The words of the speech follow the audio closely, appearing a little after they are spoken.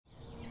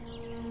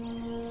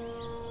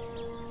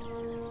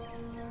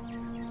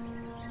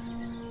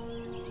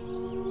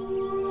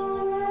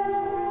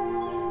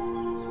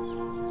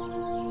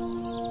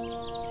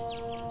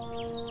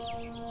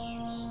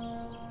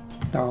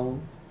Tao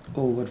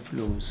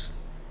Overflows.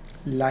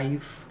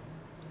 Life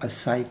a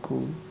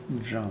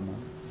psychodrama.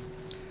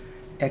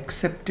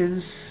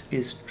 Acceptance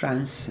is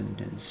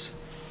transcendence.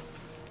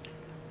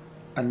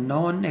 A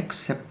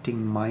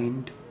non-accepting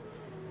mind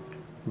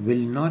will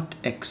not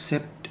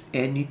accept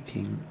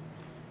anything,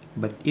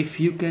 but if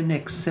you can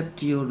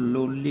accept your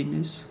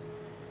loneliness,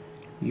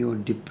 your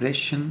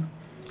depression,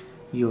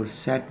 your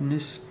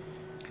sadness,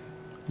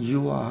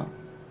 you are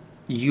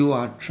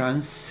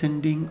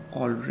transcending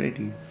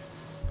already.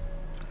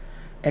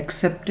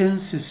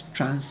 Acceptance is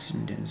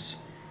transcendence.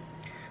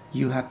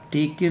 You have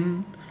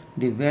taken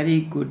the very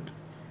good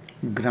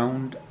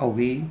ground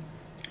away,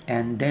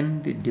 and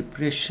then the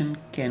depression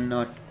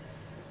cannot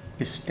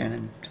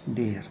stand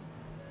there.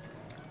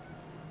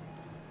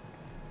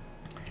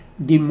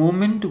 The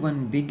moment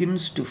one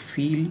begins to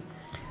feel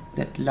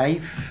that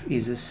life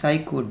is a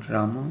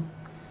psychodrama,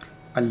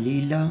 a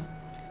leela,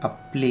 a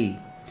play,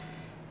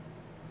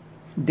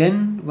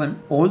 then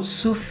one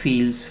also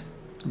feels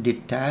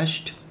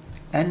detached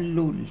and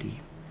lonely.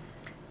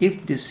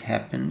 If this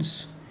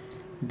happens,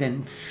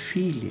 then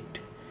feel it.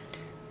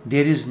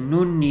 There is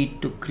no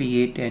need to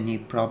create any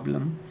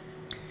problem.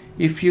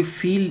 If you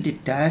feel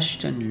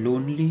detached and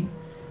lonely,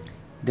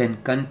 then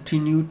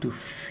continue to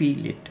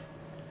feel it.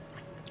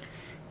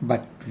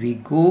 But we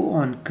go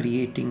on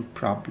creating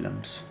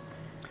problems.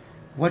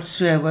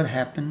 Whatsoever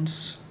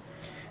happens,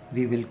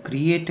 we will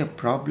create a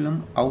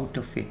problem out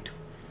of it.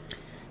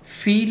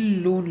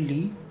 Feel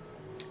lonely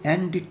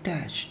and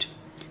detached.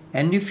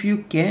 And if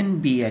you can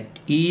be at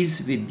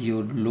ease with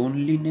your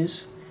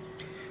loneliness,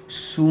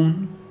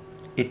 soon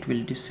it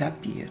will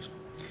disappear.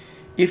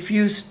 If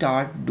you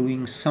start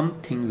doing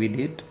something with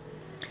it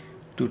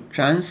to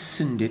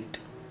transcend it,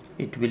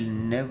 it will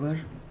never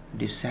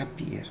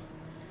disappear.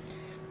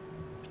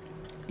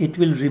 It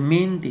will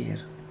remain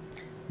there.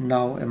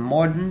 Now, a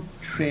modern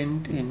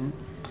trend in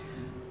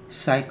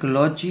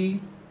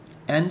psychology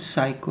and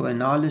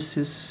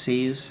psychoanalysis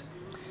says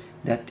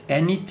that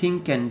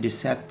anything can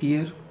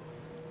disappear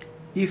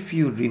if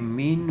you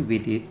remain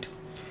with it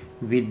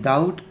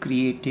without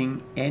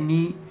creating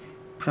any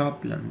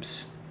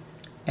problems.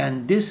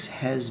 And this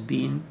has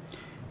been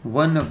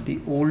one of the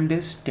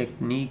oldest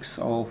techniques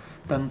of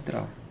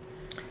Tantra.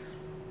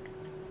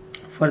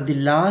 For the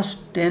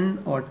last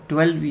 10 or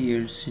 12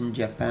 years in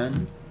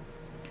Japan,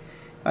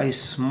 a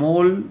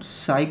small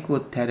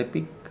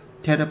therapeutic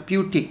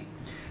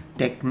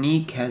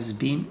technique has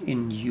been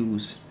in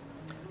use.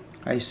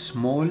 A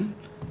small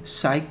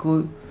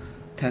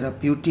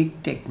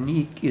psychotherapeutic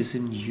technique is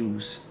in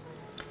use.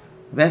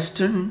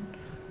 Western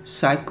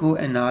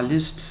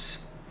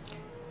psychoanalysts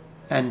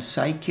and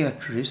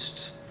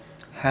psychiatrists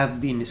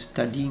have been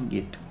studying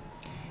it.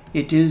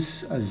 It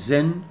is a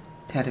Zen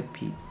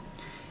therapy,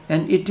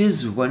 and it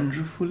is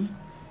wonderful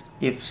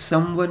if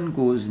someone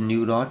goes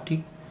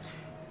neurotic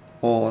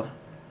or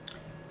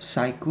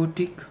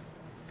psychotic.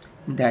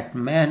 That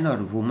man or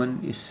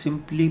woman is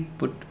simply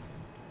put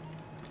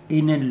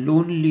in a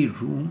lonely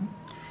room,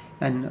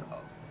 and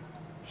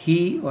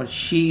he or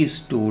she is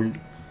told,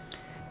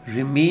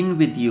 remain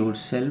with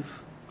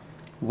yourself,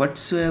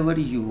 whatsoever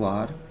you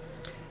are,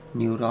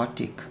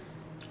 neurotic.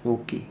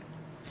 Okay.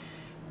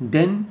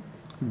 Then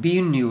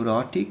be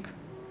neurotic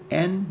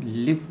and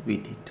live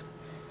with it.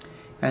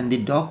 And the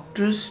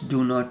doctors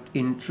do not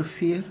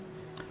interfere.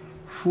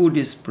 Food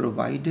is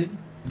provided.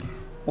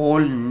 All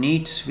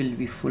needs will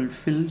be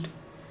fulfilled.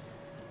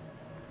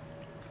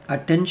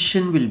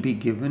 Attention will be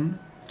given,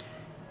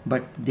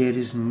 but there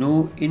is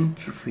no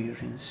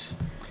interference.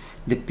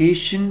 The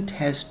patient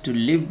has to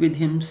live with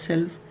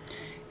himself,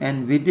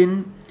 and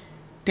within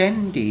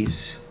 10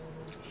 days,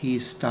 he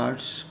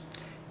starts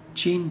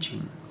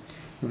changing.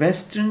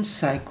 Western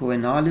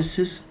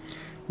psychoanalysis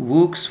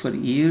works for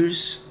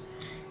years,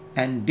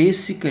 and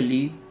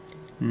basically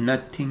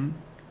nothing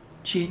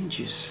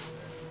changes.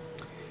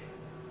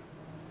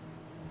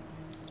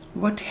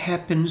 What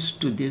happens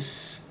to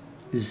this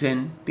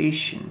Zen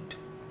patient?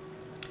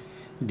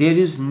 There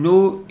is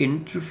no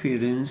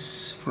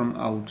interference from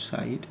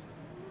outside.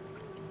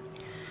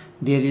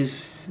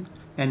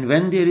 And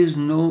when there is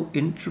no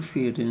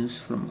interference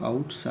from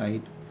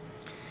outside,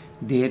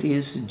 there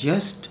is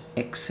just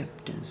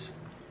acceptance.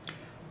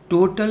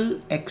 Total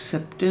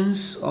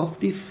acceptance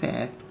of the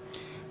fact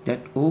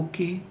that,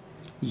 okay,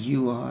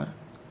 you are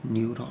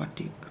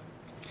neurotic.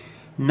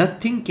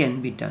 Nothing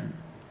can be done.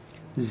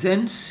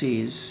 Zen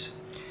says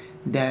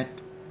that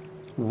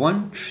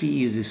one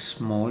tree is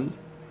small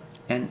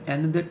and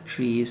another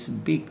tree is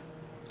big.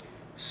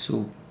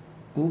 So,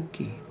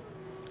 okay,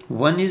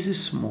 one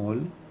is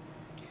small,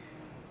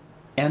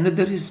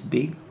 another is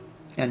big,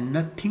 and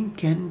nothing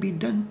can be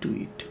done to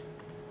it.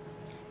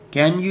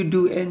 Can you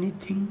do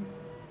anything?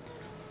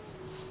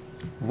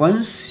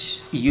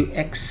 Once you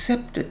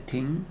accept a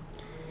thing,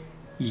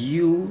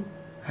 you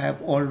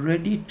have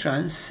already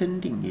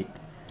transcending it.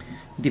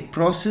 The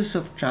process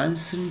of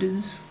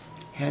transcendence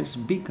has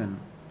begun.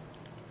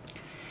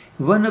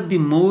 One of the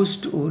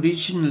most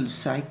original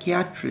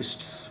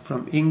psychiatrists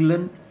from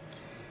England,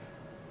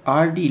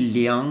 R.D.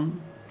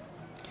 Liang,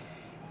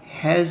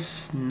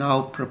 has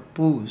now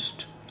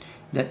proposed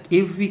that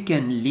if we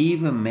can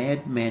leave a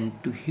madman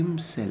to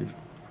himself,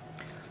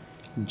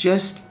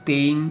 just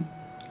paying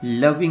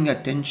loving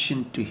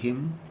attention to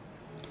him,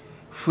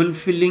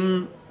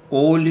 fulfilling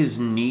all his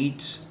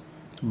needs,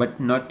 but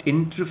not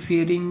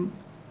interfering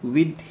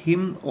with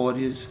him or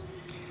his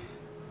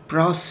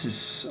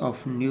process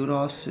of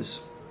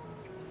neurosis,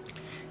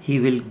 he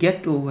will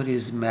get over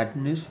his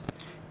madness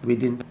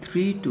within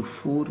 3 to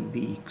 4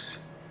 weeks.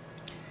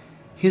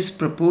 His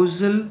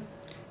proposal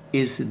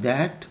is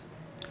that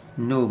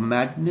no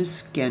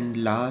madness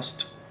can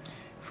last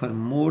for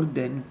more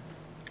than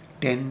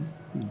 10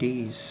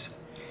 days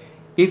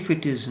if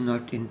it is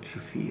not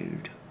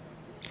interfered.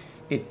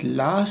 It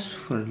lasts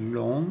for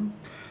long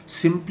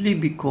simply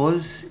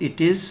because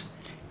it is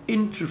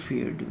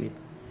interfered with.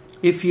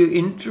 If you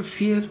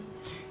interfere,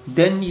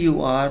 then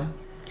you are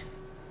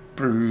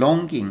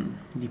prolonging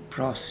the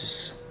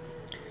process.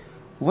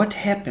 What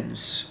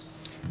happens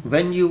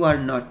when you are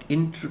not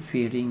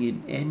interfering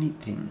in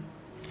anything?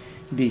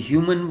 The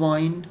human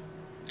mind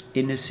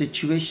in a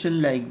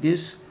situation like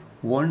this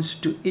wants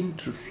to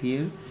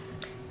interfere,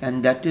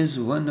 and that is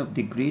one of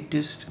the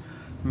greatest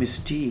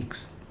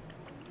mistakes.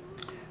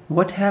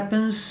 What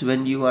happens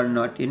when you are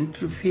not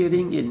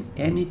interfering in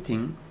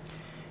anything?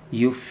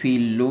 You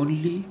feel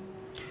lonely.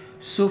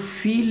 So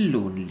feel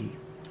lonely.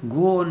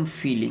 Go on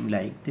feeling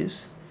like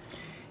this.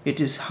 It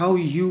is how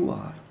you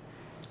are.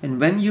 And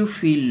when you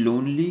feel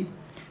lonely,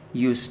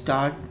 you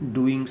start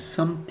doing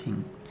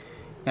something,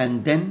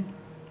 and then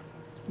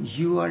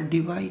you are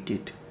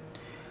divided.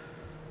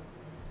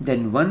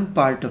 Then one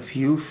part of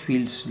you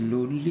feels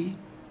lonely,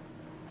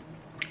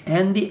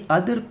 and the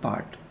other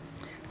part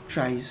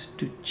tries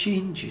to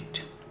change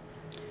it.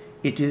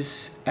 It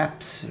is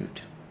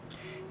absurd.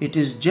 It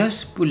is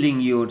just pulling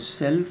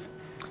yourself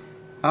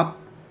up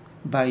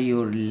by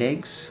your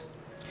legs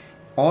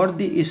or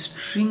the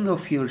string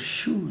of your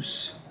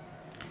shoes,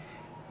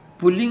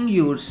 pulling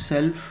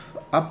yourself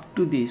up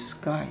to the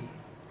sky.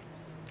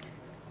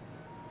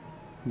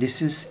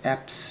 This is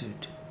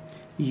absurd.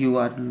 You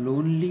are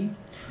lonely,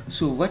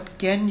 so what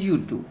can you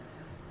do?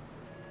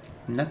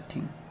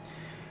 Nothing.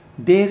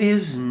 There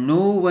is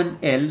no one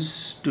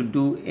else to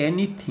do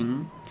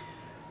anything.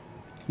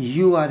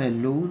 You are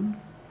alone,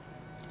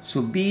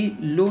 so be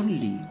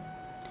lonely.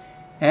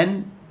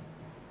 And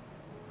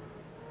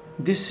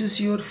this is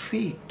your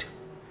fate.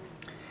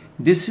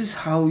 This is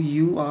how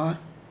you are.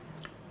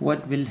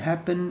 What will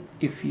happen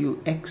if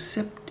you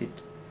accept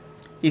it?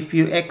 If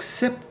you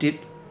accept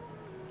it,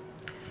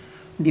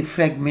 the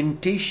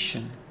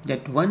fragmentation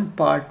that one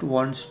part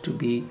wants to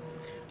be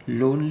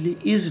lonely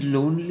is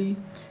lonely,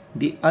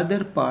 the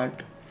other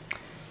part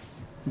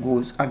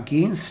goes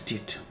against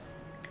it.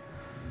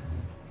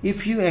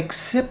 If you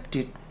accept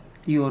it,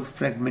 your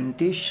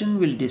fragmentation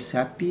will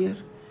disappear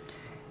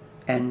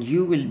and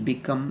you will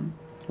become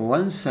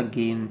once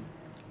again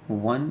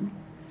one.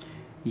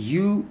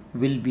 You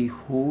will be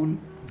whole,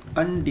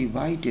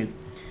 undivided.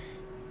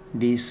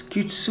 The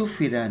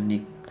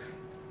schizophrenic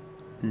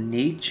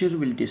nature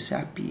will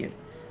disappear.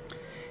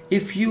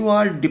 If you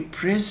are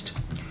depressed,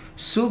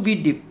 so be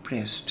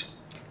depressed,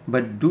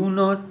 but do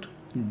not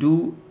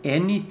do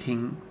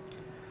anything.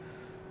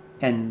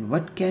 And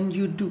what can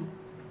you do?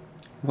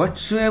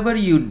 Whatsoever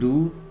you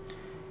do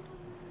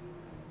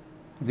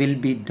will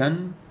be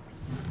done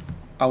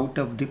out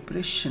of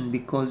depression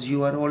because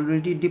you are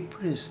already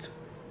depressed.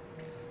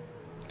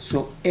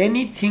 So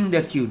anything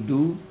that you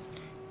do,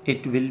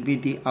 it will be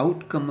the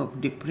outcome of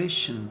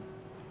depression.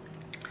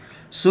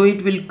 So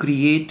it will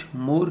create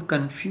more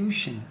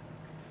confusion.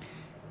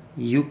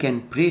 You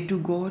can pray to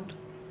God,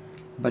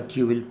 but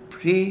you will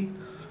pray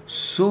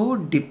so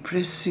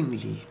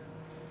depressingly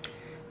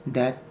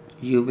that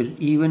you will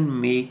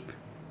even make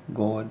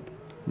God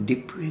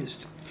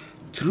depressed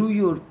through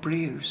your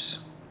prayers.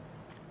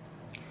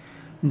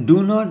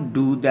 Do not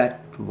do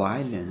that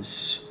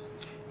violence.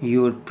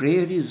 Your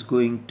prayer is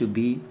going to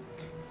be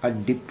a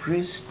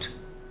depressed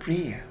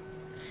prayer.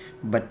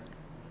 But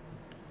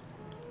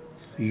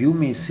you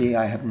may say,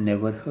 I have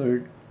never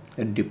heard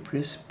a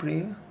depressed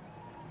prayer.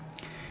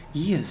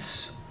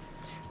 Yes,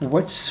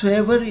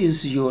 whatsoever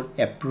is your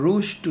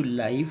approach to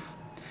life,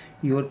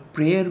 your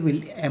prayer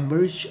will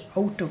emerge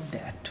out of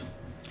that.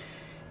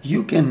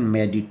 You can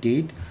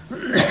meditate,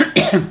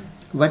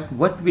 but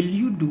what will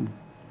you do?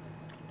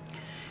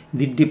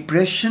 The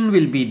depression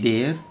will be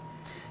there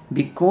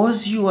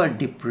because you are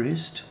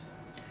depressed.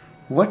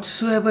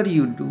 Whatsoever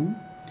you do,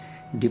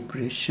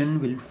 depression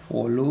will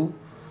follow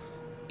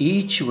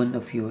each one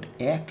of your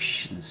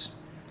actions,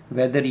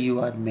 whether you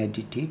are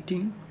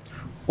meditating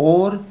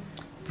or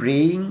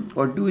praying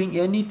or doing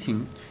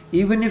anything.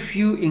 Even if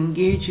you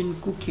engage in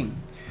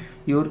cooking,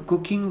 your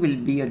cooking will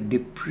be a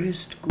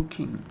depressed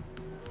cooking.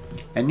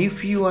 And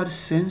if you are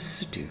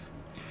sensitive,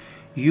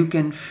 you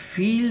can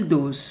feel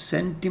those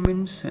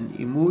sentiments and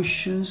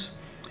emotions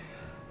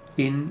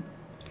in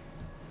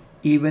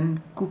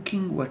even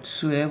cooking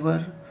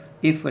whatsoever.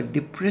 If a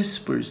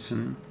depressed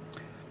person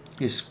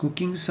is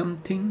cooking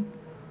something,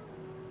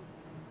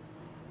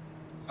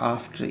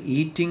 after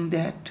eating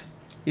that,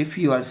 If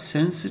you are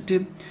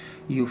sensitive,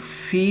 you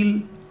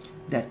feel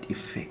that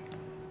effect.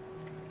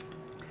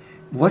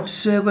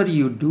 Whatsoever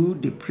you do,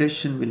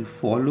 depression will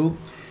follow.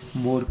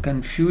 More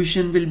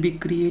confusion will be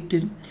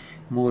created,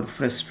 more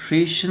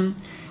frustration,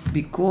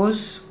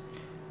 because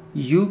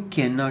you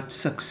cannot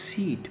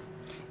succeed.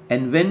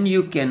 And when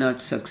you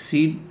cannot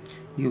succeed,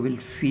 you will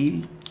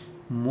feel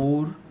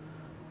more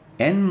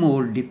and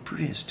more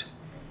depressed.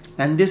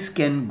 And this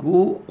can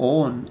go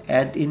on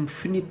ad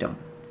infinitum.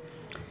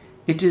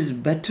 It is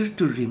better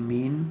to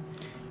remain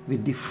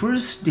with the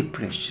first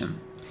depression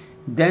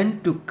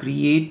than to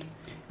create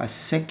a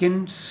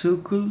second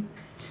circle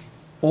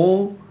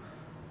or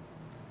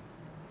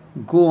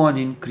go on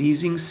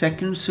increasing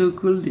second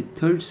circle, the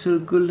third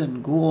circle,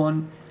 and go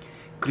on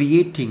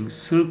creating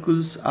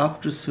circles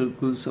after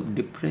circles of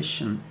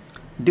depression,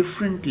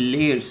 different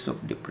layers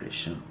of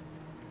depression.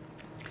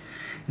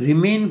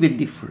 Remain with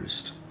the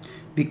first,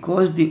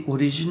 because the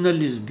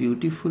original is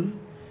beautiful,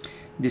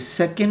 the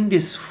second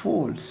is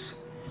false.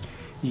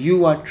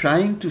 You are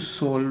trying to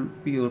solve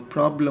your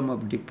problem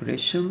of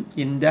depression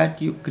in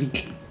that you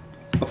create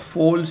a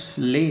false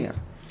layer,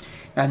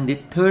 and the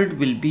third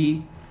will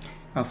be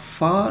a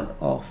far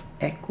off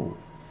echo.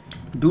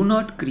 Do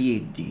not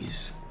create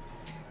these.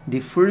 The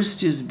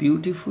first is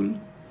beautiful.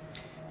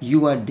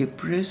 You are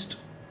depressed.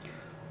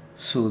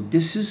 So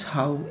this is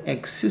how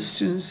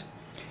existence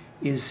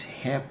is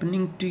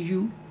happening to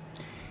you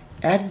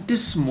at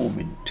this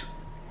moment.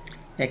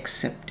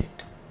 Accept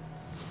it.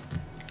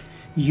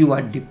 You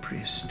are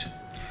depressed.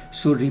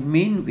 So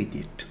remain with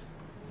it.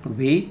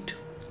 Wait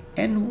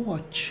and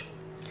watch.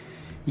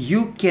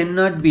 You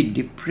cannot be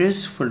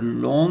depressed for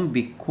long,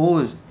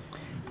 because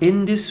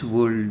in this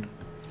world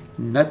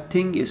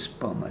nothing is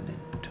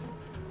permanent.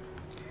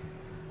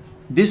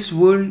 This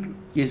world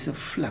is a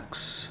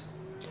flux.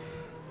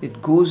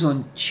 It goes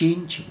on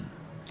changing.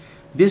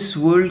 This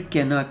world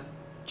cannot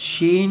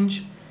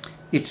change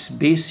its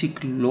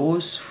basic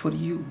laws for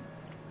you,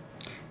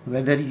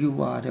 whether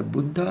you are a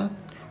Buddha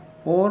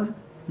or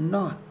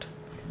not.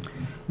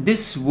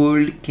 This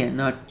world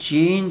cannot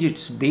change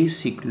its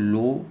basic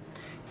law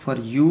for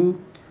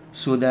you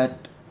so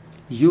that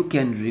you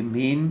can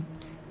remain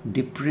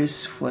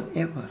depressed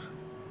forever.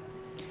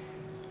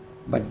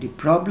 But the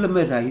problem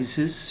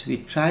arises, we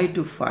try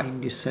to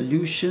find the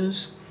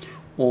solutions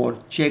or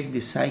check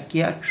the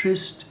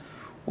psychiatrist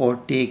or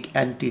take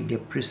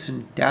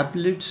antidepressant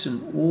tablets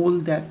and all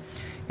that,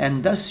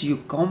 and thus you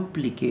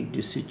complicate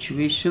the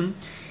situation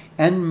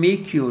and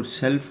make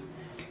yourself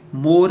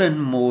more and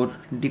more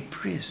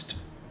depressed.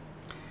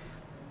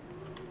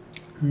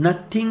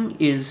 Nothing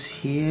is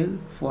here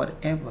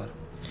forever.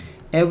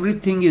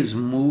 Everything is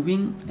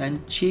moving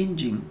and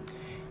changing.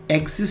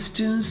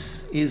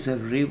 Existence is a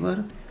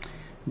river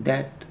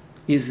that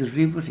is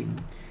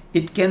rivering.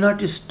 It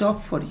cannot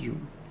stop for you,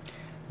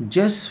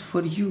 just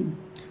for you,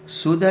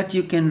 so that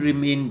you can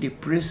remain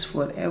depressed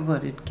forever.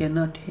 It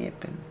cannot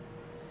happen.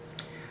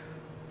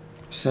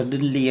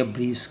 Suddenly a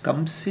breeze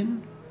comes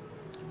in,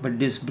 but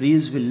this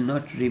breeze will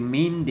not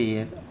remain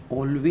there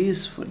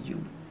always for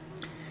you.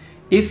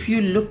 If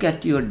you look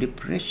at your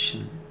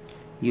depression,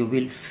 you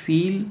will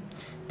feel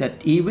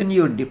that even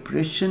your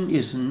depression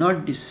is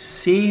not the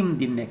same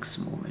the next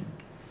moment.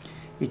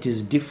 It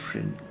is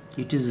different.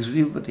 It is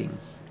rivering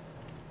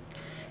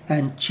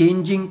and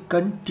changing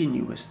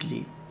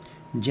continuously.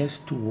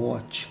 Just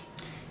watch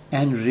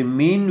and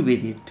remain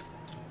with it,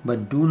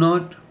 but do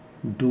not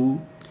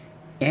do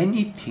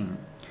anything.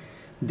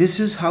 This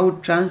is how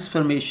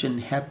transformation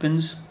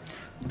happens,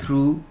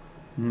 through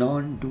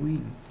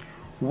non-doing.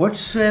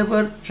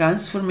 Whatsoever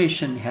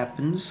transformation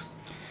happens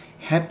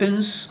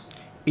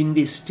in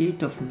the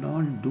state of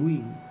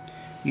non-doing.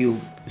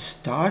 You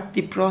start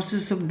the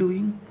process of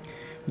doing,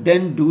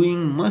 then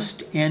doing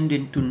must end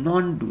into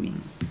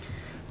non-doing.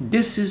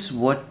 This is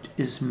what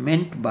is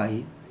meant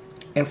by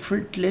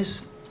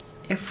effortless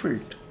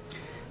effort.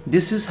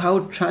 This is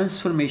how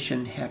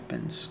transformation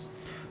happens,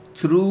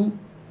 through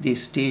the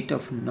state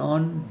of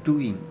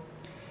non-doing.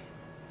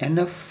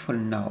 Enough for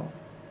now.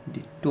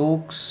 The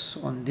talks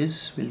on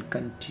this will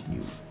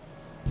continue.